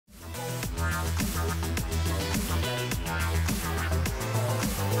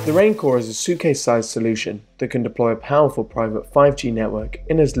The Raincore is a suitcase-sized solution that can deploy a powerful private 5G network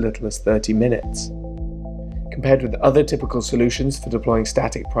in as little as 30 minutes. Compared with other typical solutions for deploying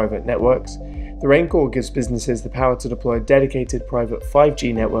static private networks, the Raincore gives businesses the power to deploy a dedicated private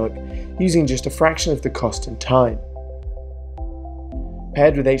 5G network using just a fraction of the cost and time.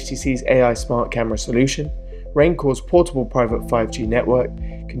 Paired with HTC's AI smart camera solution, Raincore's portable private 5G network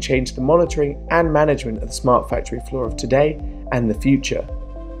can change the monitoring and management of the smart factory floor of today and the future.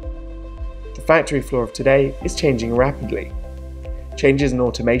 The factory floor of today is changing rapidly. Changes in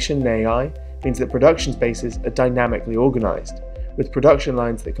automation and AI means that production spaces are dynamically organized, with production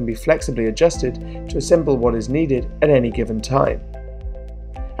lines that can be flexibly adjusted to assemble what is needed at any given time.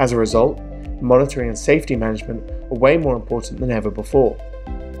 As a result, monitoring and safety management are way more important than ever before,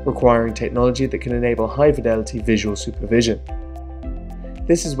 requiring technology that can enable high-fidelity visual supervision.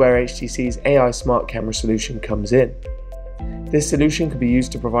 This is where HTC's AI smart camera solution comes in. This solution can be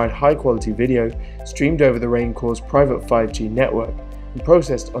used to provide high-quality video streamed over the Raincore's private 5G network and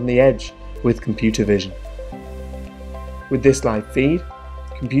processed on the edge with computer vision. With this live feed,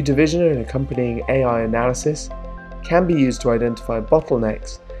 computer vision and accompanying AI analysis can be used to identify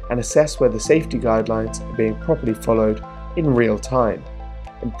bottlenecks and assess whether safety guidelines are being properly followed in real time,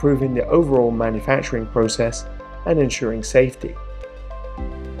 improving the overall manufacturing process and ensuring safety.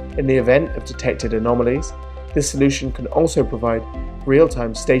 In the event of detected anomalies, this solution can also provide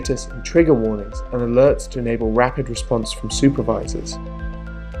real-time status and trigger warnings and alerts to enable rapid response from supervisors.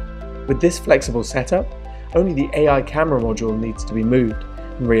 With this flexible setup, only the AI camera module needs to be moved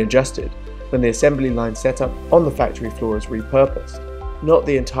and readjusted when the assembly line setup on the factory floor is repurposed, not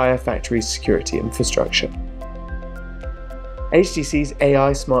the entire factory's security infrastructure. HTC's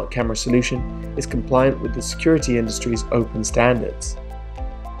AI smart camera solution is compliant with the security industry's open standards.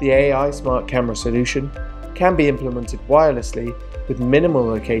 The AI smart camera solution can be implemented wirelessly with minimal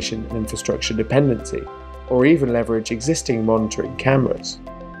location and infrastructure dependency, or even leverage existing monitoring cameras.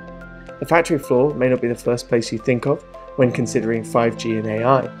 The factory floor may not be the first place you think of when considering 5G and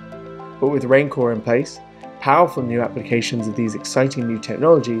AI, but with Raincore in place, powerful new applications of these exciting new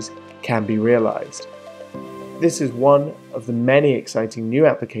technologies can be realized. This is one of the many exciting new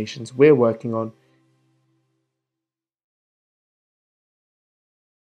applications we're working on